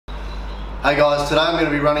Hey guys, today I'm going to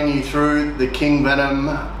be running you through the King Venom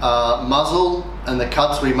muzzle and the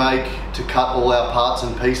cuts we make to cut all our parts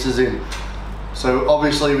and pieces in. So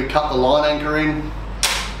obviously we cut the line anchor in.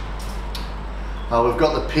 We've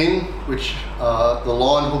got the pin which the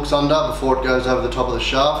line hooks under before it goes over the top of the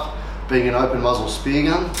shaft, being an open muzzle spear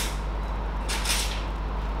gun.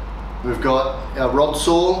 We've got our rod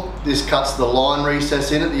saw. This cuts the line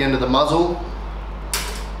recess in at the end of the muzzle.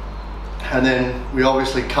 And then we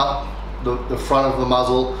obviously cut the front of the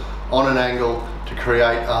muzzle on an angle to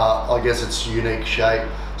create, I guess, its unique shape.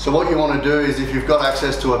 So what you want to do is, if you've got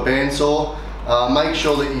access to a bandsaw, make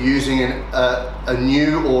sure that you're using a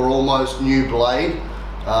new or almost new blade.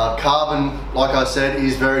 Carbon, like I said,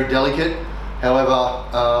 is very delicate.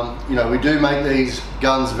 However, you know, we do make these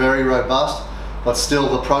guns very robust, but still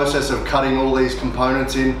the process of cutting all these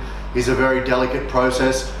components in is a very delicate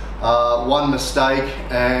process. One mistake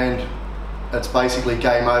and it's basically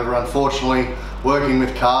game over. Unfortunately, working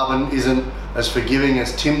with carbon isn't as forgiving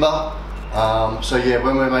as timber. So yeah,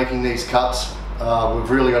 when we're making these cuts, we've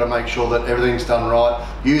really got to make sure that everything's done right.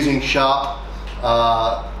 Using sharp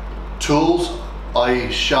tools,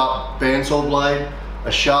 i.e. sharp bandsaw blade,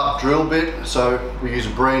 a sharp drill bit, so we use a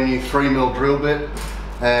brand new 3mm drill bit,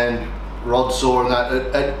 and rod saw, and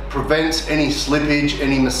that it prevents any slippage,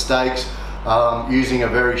 any mistakes, using a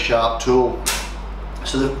very sharp tool.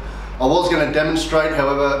 So I was going to demonstrate,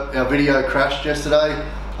 however our video crashed yesterday.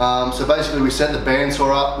 So basically we set the bandsaw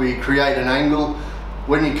up, we create an angle.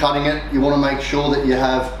 When you're cutting it, you want to make sure that you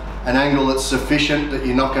have an angle that's sufficient, that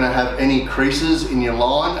you're not going to have any creases in your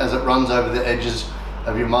line as it runs over the edges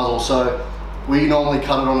of your muzzle. So we normally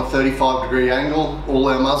cut it on a 35-degree angle, all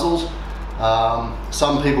our muzzles.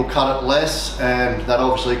 Some people cut it less, and that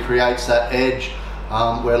obviously creates that edge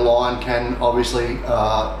where line can obviously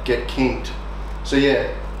get kinked. So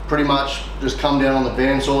yeah, pretty much just come down on the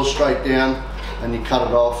bandsaw straight down and you cut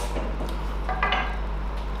it off.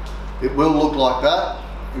 It will look like that,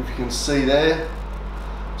 if you can see there.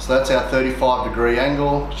 So that's our 35-degree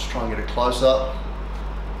angle. Just try and get a close up,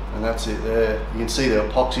 and that's it there. You can see the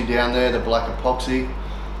epoxy down there, the black epoxy.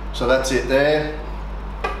 So that's it there.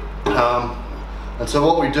 And so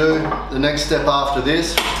what we do, the next step after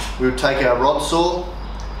this, we would take our rod saw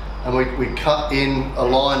and we cut in a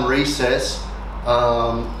line recess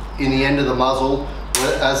in the end of the muzzle,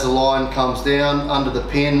 as the line comes down under the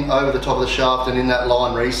pin, over the top of the shaft, and in that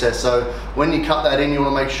line recess. So when you cut that in, you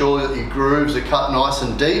want to make sure that your grooves are cut nice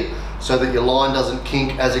and deep so that your line doesn't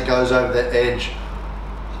kink as it goes over the edge.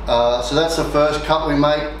 So that's the first cut we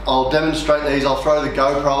make. I'll demonstrate these. I'll throw the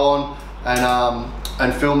GoPro on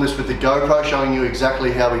and film this with the GoPro, showing you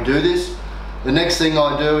exactly how we do this. The next thing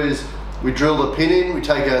I do is we drill the pin in. We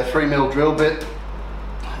take a 3mm drill bit,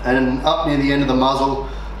 and up near the end of the muzzle,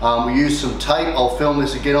 we use some tape. I'll film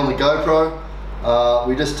this again on the GoPro.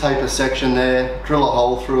 We just tape a section there, drill a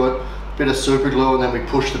hole through it, bit of super glue, and then we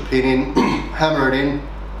push the pin in, hammer it in,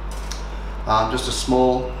 just a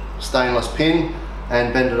small stainless pin,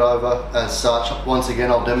 and bend it over as such. Once again,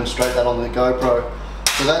 I'll demonstrate that on the GoPro.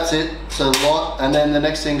 So that's it. So and then the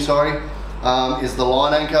next thing, is the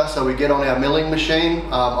line anchor. So we get on our milling machine.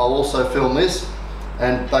 I'll also film this,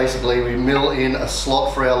 and basically we mill in a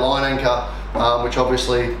slot for our line anchor, which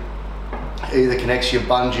obviously either connects your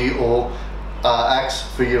bungee or acts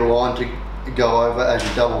for your line to go over as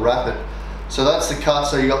you double wrap it. So that's the cut.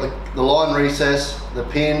 So you got the line recess, the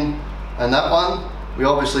pin, and that one. We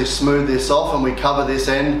obviously smooth this off and we cover this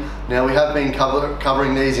end. Now we have been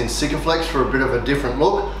covering these in Sikaflex for a bit of a different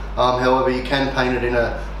look. However, you can paint it in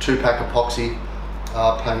a 2-pack epoxy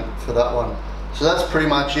paint for that one. So that's pretty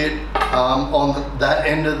much it on that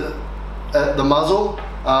end of the muzzle.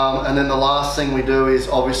 And then the last thing we do is,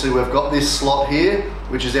 obviously we've got this slot here,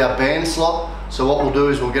 which is our band slot. So what we'll do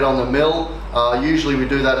is we'll get on the mill. Usually we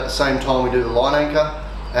do that at the same time we do the line anchor,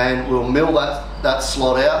 and we'll mill that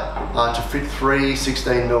slot out to fit 3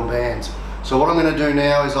 16mm bands. So what I'm going to do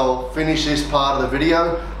now is I'll finish this part of the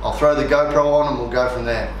video, I'll throw the GoPro on, and we'll go from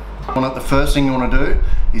there. The first thing you want to do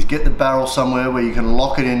is get the barrel somewhere where you can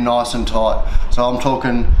lock it in nice and tight. So I'm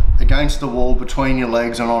talking against the wall, between your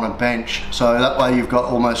legs, and on a bench. So that way you've got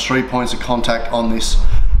almost 3 points of contact on this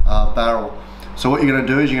barrel. So what you're going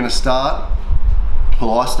to do is you're going to start,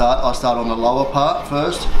 well I start on the lower part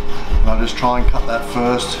first, and I just try and cut that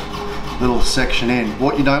first little section in.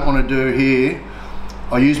 What you don't want to do here,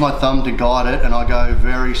 I use my thumb to guide it, and I go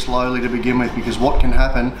very slowly to begin with, because what can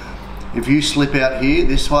happen, if you slip out here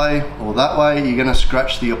this way or that way, you're going to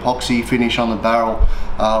scratch the epoxy finish on the barrel,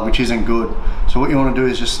 which isn't good. So what you want to do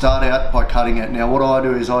is just start out by cutting it. Now what I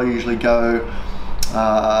do is I usually go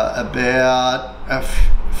about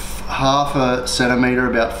half a centimetre,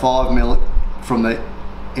 about 5 from the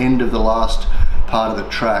end of the last part of the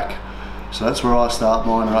track. So that's where I start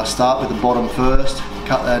mine, and I start with the bottom first,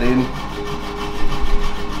 cut that in,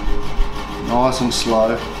 nice and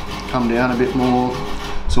slow, come down a bit more.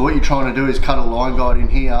 So what you're trying to do is cut a line guide in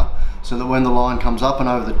here, so that when the line comes up and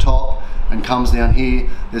over the top and comes down here,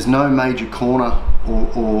 there's no major corner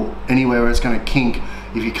or anywhere where it's going to kink.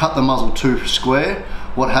 If you cut the muzzle too square,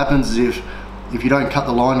 what happens is if you don't cut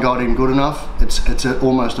the line guide in good enough, it's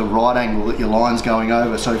almost a right angle that your line's going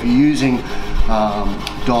over. So if you're using,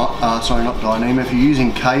 if you're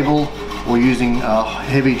using cable or using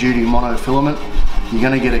heavy duty monofilament, you're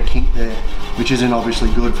going to get a kink there, which isn't obviously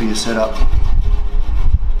good for your setup.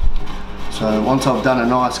 So once I've done a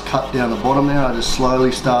nice cut down the bottom there, I just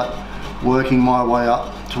slowly start working my way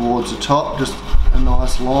up towards the top, just a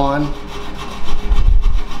nice line.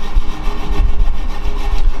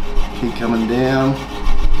 Keep coming down.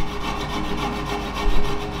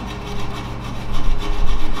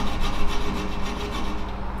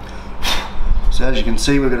 So as you can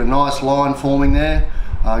see, we've got a nice line forming there,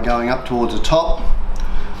 going up towards the top.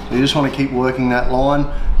 So you just want to keep working that line.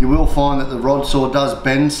 You will find that the rod saw does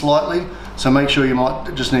bend slightly, so make sure you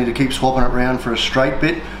might just need to keep swapping it around for a straight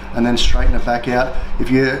bit and then straighten it back out. If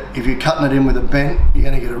you're cutting it in with a bent, you're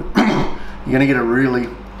going to get a you're going to get a really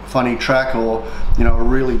funny track, or a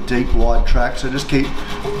really deep wide track. So just keep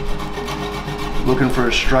looking for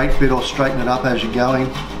a straight bit or straighten it up as you're going.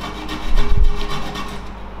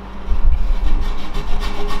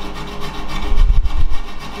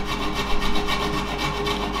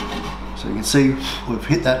 So you can see we've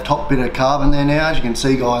hit that top bit of carbon there now. As you can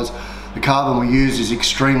see, guys, the carbon we use is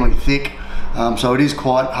extremely thick, so it is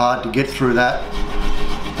quite hard to get through that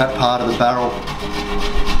part of the barrel.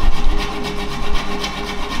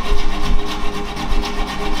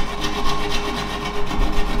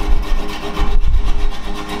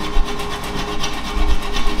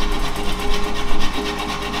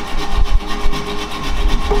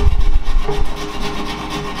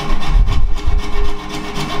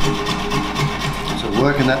 So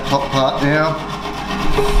working that top part now.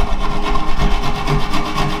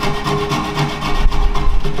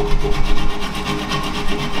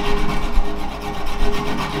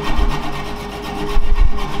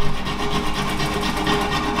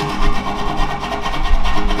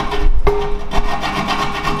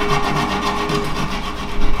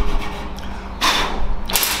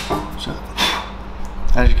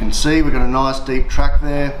 As you can see, we've got a nice deep track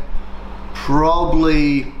there,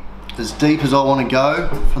 probably as deep as I want to go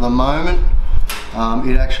for the moment.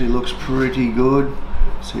 It actually looks pretty good.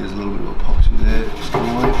 See, there's a little bit of epoxy there, just come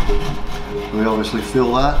away. We obviously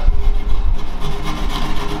fill that.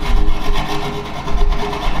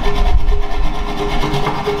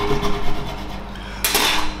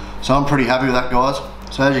 So I'm pretty happy with that, guys.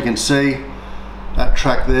 So as you can see, that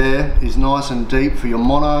track there is nice and deep for your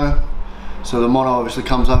mono. So the mono obviously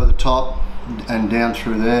comes over the top and down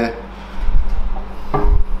through there.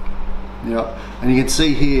 Yeah, and you can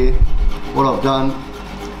see here what I've done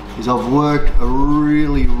is I've worked a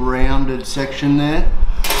really rounded section there.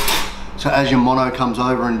 So as your mono comes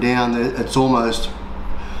over and down, it's almost,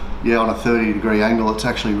 on a 30-degree angle. It's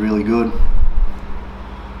actually really good.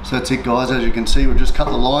 So that's it, guys. As you can see, we've just cut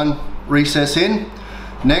the line recess in.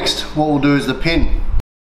 Next, what we'll do is the pin.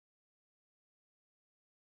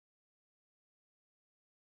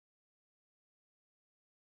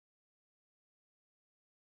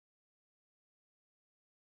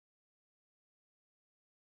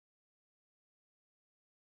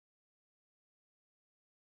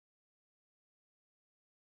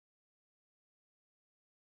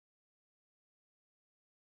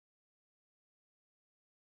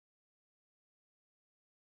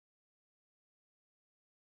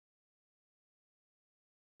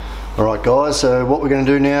 Alright guys, so what we're going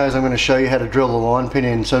to do now is I'm going to show you how to drill the line pin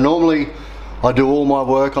in. So normally I do all my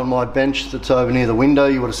work on my bench that's over near the window.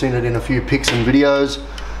 You would have seen it in a few pics and videos.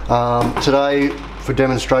 Today, for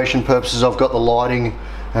demonstration purposes, I've got the lighting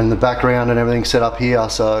and the background and everything set up here.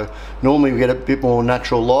 So normally we get a bit more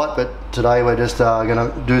natural light, but today we're just going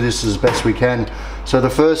to do this as best we can. So the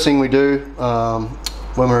first thing we do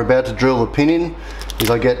when we're about to drill the pin in is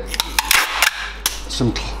I get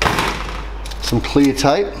some clear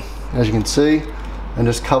tape, as you can see, and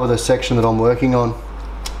just cover the section that I'm working on.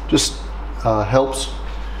 Just helps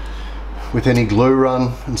with any glue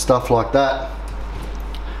run and stuff like that.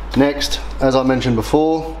 Next, as I mentioned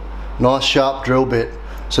before, nice sharp drill bit.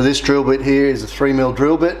 So this drill bit here is a 3mm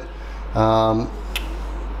drill bit,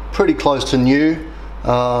 pretty close to new,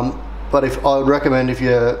 but I would recommend, if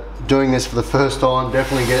you're doing this for the first time,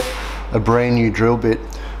 definitely get a brand new drill bit.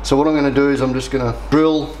 So what I'm going to do is I'm just going to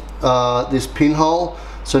drill this pinhole,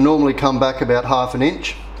 so normally come back about 1/2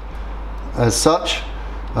 inch as such,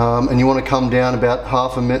 and you want to come down about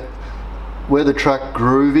 1/2 inch where the track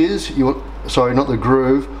groove is. Sorry, not the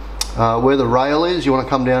groove, where the rail is. You want to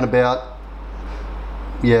come down about,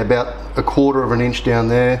 yeah, about 1/4 inch down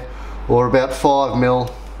there, or about 5 mil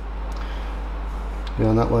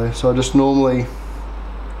down that way. So I just normally,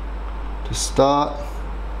 to start,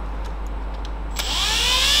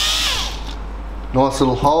 nice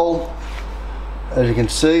little hole, as you can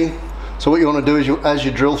see. So what you want to do is, as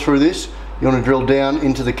you drill through this, you want to drill down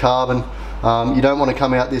into the carbon. You don't want to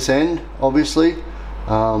come out this end, obviously,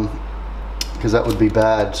 because that would be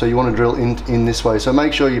bad. So you want to drill in this way. So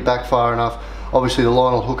make sure you're back far enough. Obviously the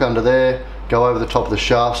line will hook under there, go over the top of the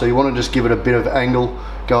shaft. So you want to just give it a bit of angle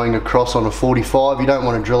going across on a 45. You don't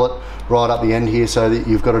want to drill it right up the end here, so that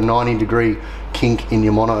you've got a 90-degree kink in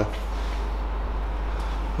your mono.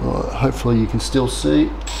 Right, hopefully you can still see.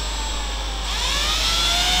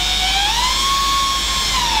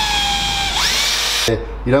 Yeah,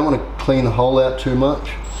 you don't want to clean the hole out too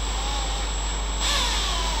much.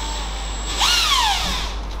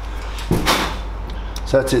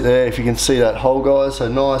 So that's it there, if you can see that hole, guys. So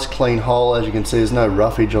nice clean hole, as you can see, there's no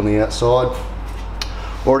roughage on the outside.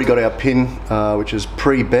 Already got our pin, which is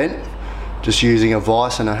pre-bent, just using a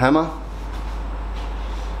vise and a hammer.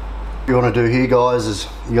 What you want to do here, guys, is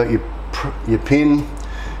you got your pin,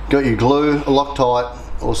 got your glue, a Loctite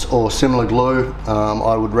or similar glue.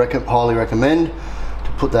 I would highly recommend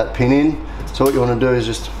to put that pin in. So what you want to do is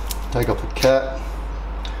just take off the cap,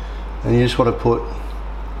 and you just want to put,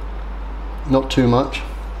 not too much,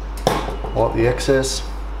 wipe the excess.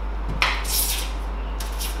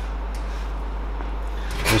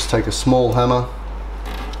 Just take a small hammer,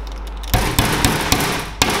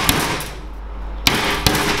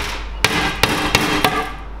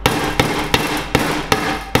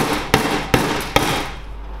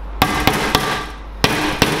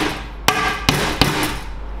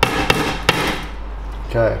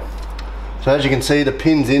 okay. So as you can see, the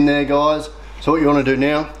pin's in there, guys. So what you want to do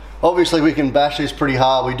now, obviously we can bash this pretty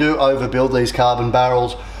hard. We do overbuild these carbon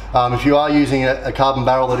barrels. If you are using a carbon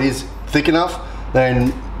barrel that is thick enough,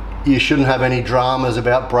 then you shouldn't have any dramas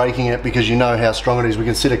about breaking it, because you know how strong it is. We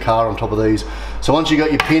can sit a car on top of these. So once you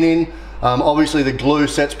got your pin in, obviously the glue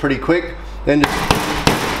sets pretty quick. Then just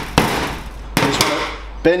want to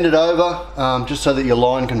bend it over, just so that your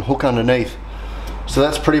line can hook underneath. So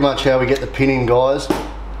that's pretty much how we get the pin in, guys.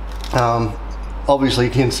 Obviously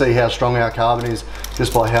you can see how strong our carbon is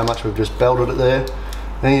just by how much we've just belted it there.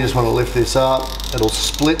 Then you just want to lift this up. It'll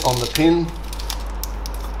split on the pin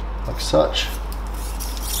like such,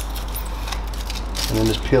 and then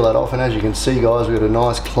just peel that off. And as you can see, guys, we've got a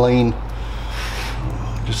nice clean,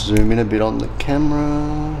 just zoom in a bit on the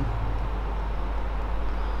camera.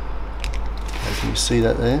 Okay, can you see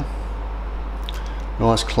that there?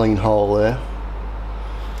 Nice clean hole there.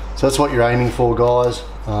 So that's what you're aiming for, guys.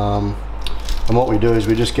 And what we do is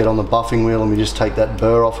we just get on the buffing wheel and we just take that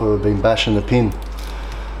burr off where we've been bashing the pin.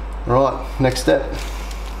 Right, next step.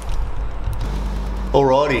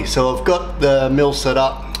 Alrighty, so I've got the mill set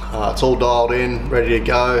up. It's all dialed in, ready to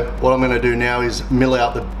go. What I'm going to do now is mill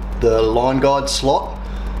out the line guide slot.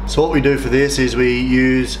 So what we do for this is we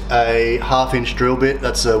use a 1/2 inch drill bit.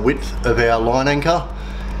 That's the width of our line anchor,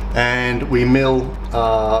 and we mill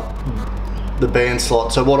the band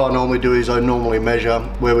slot. So what I normally do is I normally measure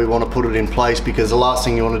where we want to put it in place, because the last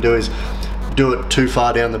thing you want to do is do it too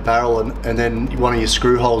far down the barrel and then one of your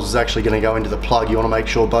screw holes is actually going to go into the plug. You want to make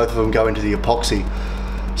sure both of them go into the epoxy.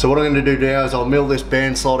 So what I'm going to do now is I'll mill this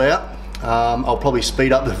band slot out. I'll probably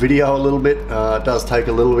speed up the video a little bit. It does take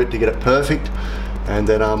a little bit to get it perfect, and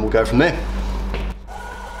then we'll go from there.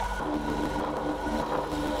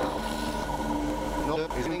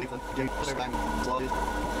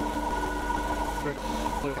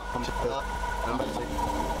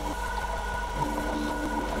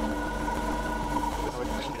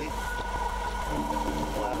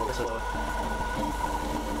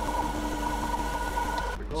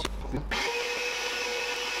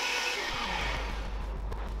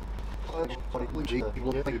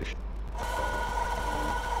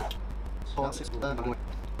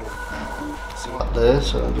 Up there,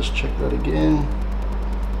 so I'll just check that again.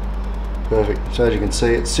 Perfect. So as you can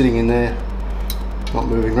see, it's sitting in there, not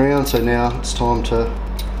moving around. So now it's time to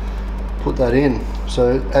put that in.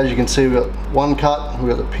 So as you can see, we've got one cut, we've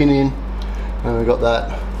got the pin in, and we've got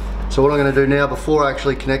that. So what I'm going to do now, before I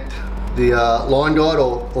actually connect the line guide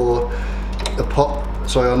or the pop,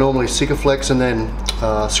 sorry, I normally Sikaflex and then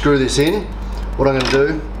screw this in. What I'm going to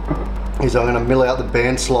do is I'm going to mill out the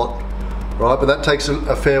band slot right? But that takes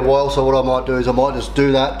a fair while, so what I might do is I might just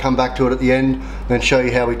do that, come back to it at the end, then show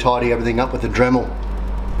you how we tidy everything up with the Dremel.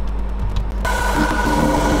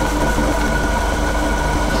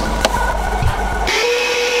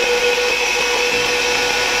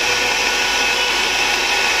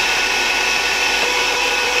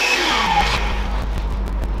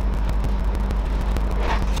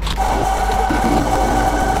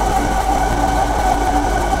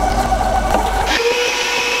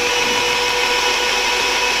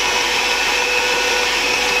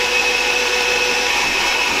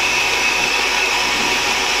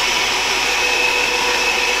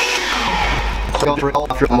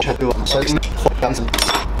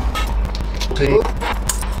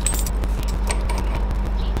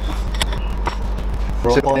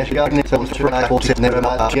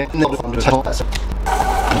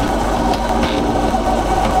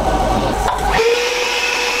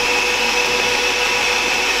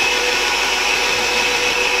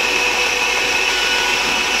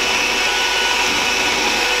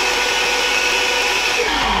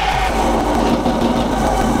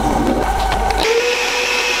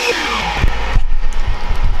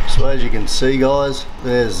 So as you can see guys,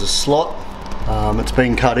 there's the slot. It's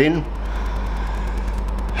been cut in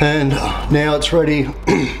and now it's ready.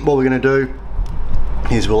 What we're going to do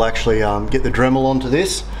is we'll actually get the Dremel onto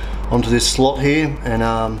this slot here, and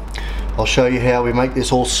I'll show you how we make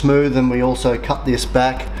this all smooth, and we also cut this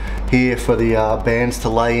back here for the bands to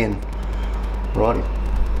lay in. Righty.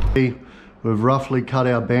 We've roughly cut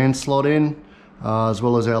our band slot in as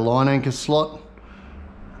well as our line anchor slot.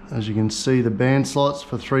 As you can see, the band slots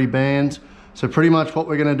for 3 bands. So pretty much what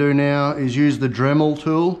we're going to do now is use the Dremel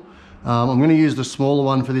tool. I'm going to use the smaller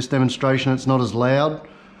one for this demonstration, it's not as loud.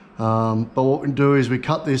 But what we do is we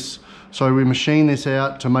cut this, so we machine this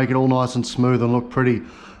out to make it all nice and smooth and look pretty.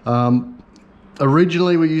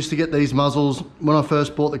 Originally we used to get these muzzles, when I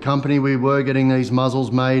first bought the company we were getting these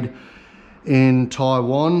muzzles made in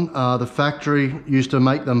Taiwan. The factory used to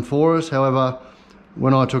make them for us, however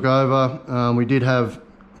when I took over we did have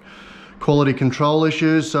quality control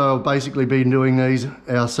issues, so I've basically been doing these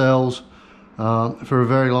ourselves for a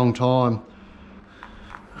very long time.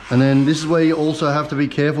 And then this is where you also have to be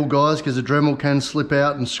careful guys, because the Dremel can slip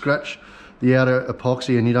out and scratch the outer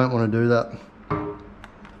epoxy, and you don't want to do that.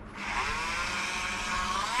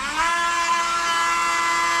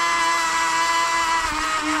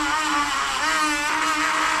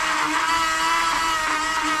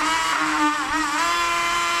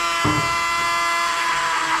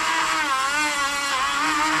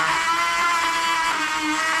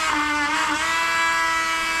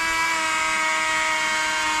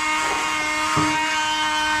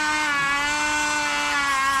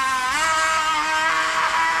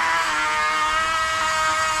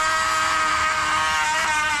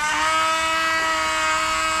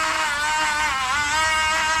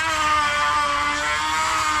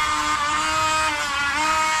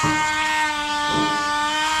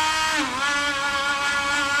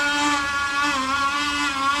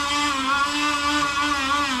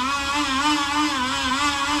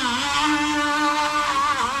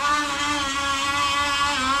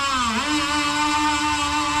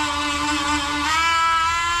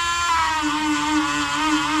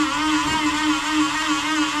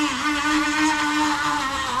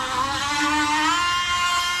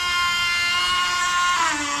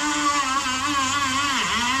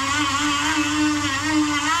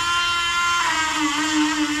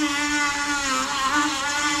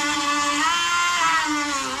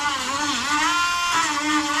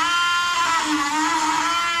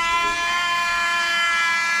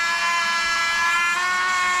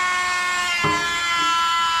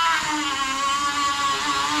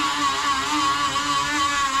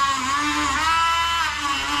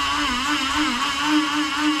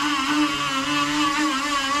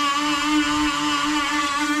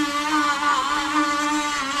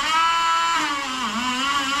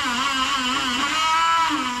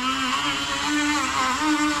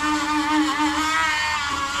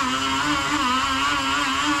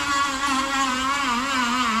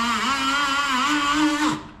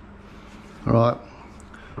 Alright,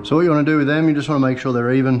 so what you want to do with them, you just want to make sure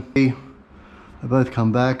they're even. They both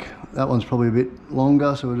come back. That one's probably a bit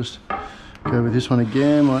longer, so we'll just go with this one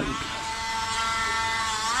again.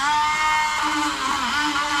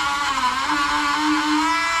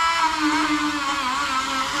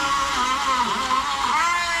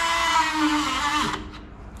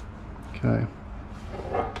 Okay,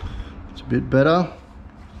 it's a bit better.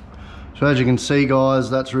 So as you can see guys,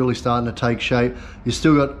 that's really starting to take shape. You've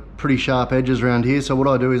still got pretty sharp edges around here, so what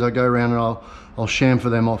I do is I go around and I'll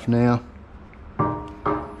chamfer them off now.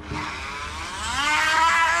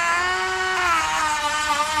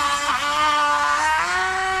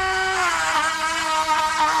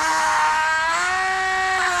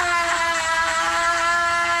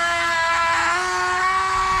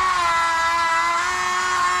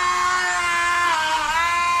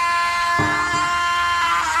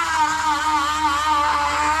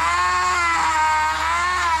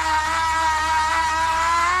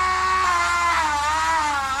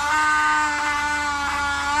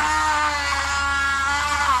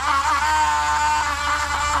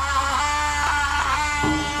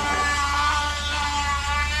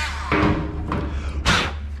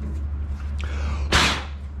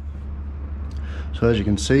 So as you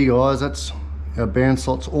can see guys, that's our band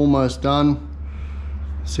slot's almost done.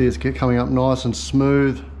 See, it's coming up nice and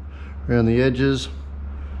smooth around the edges.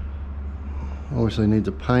 Obviously needs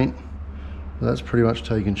a paint, but that's pretty much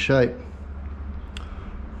taken shape.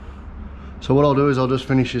 So what I'll do is I'll just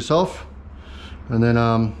finish this off, and then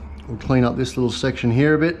we'll clean up this little section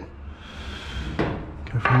here a bit.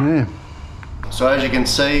 Go from there. So as you can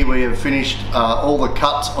see, we have finished all the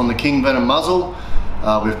cuts on the King Venom muzzle.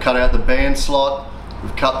 We've cut out the band slot,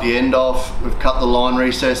 we've cut the end off, we've cut the line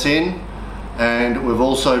recess in, and we've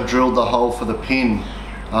also drilled the hole for the pin.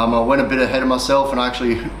 I went a bit ahead of myself and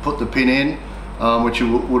actually put the pin in, which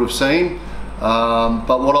you would have seen.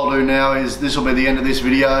 But what I'll do now is, this will be the end of this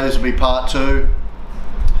video. This will be part 2.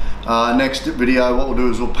 Next video, what we'll do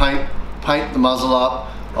is we'll paint the muzzle up.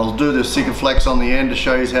 I'll do the Sikaflex on the end to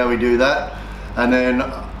show you how we do that. And then,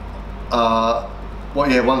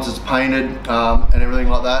 once it's painted and everything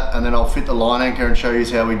like that, and then I'll fit the line anchor and show you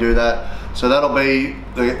how we do that. So that'll be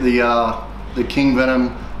the King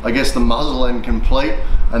Venom, I guess the muzzle end complete,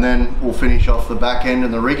 and then we'll finish off the back end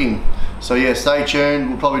and the rigging. So yeah, stay tuned.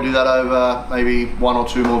 We'll probably do that over maybe 1 or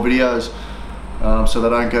 2 more videos, so they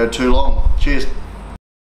don't go too long. Cheers.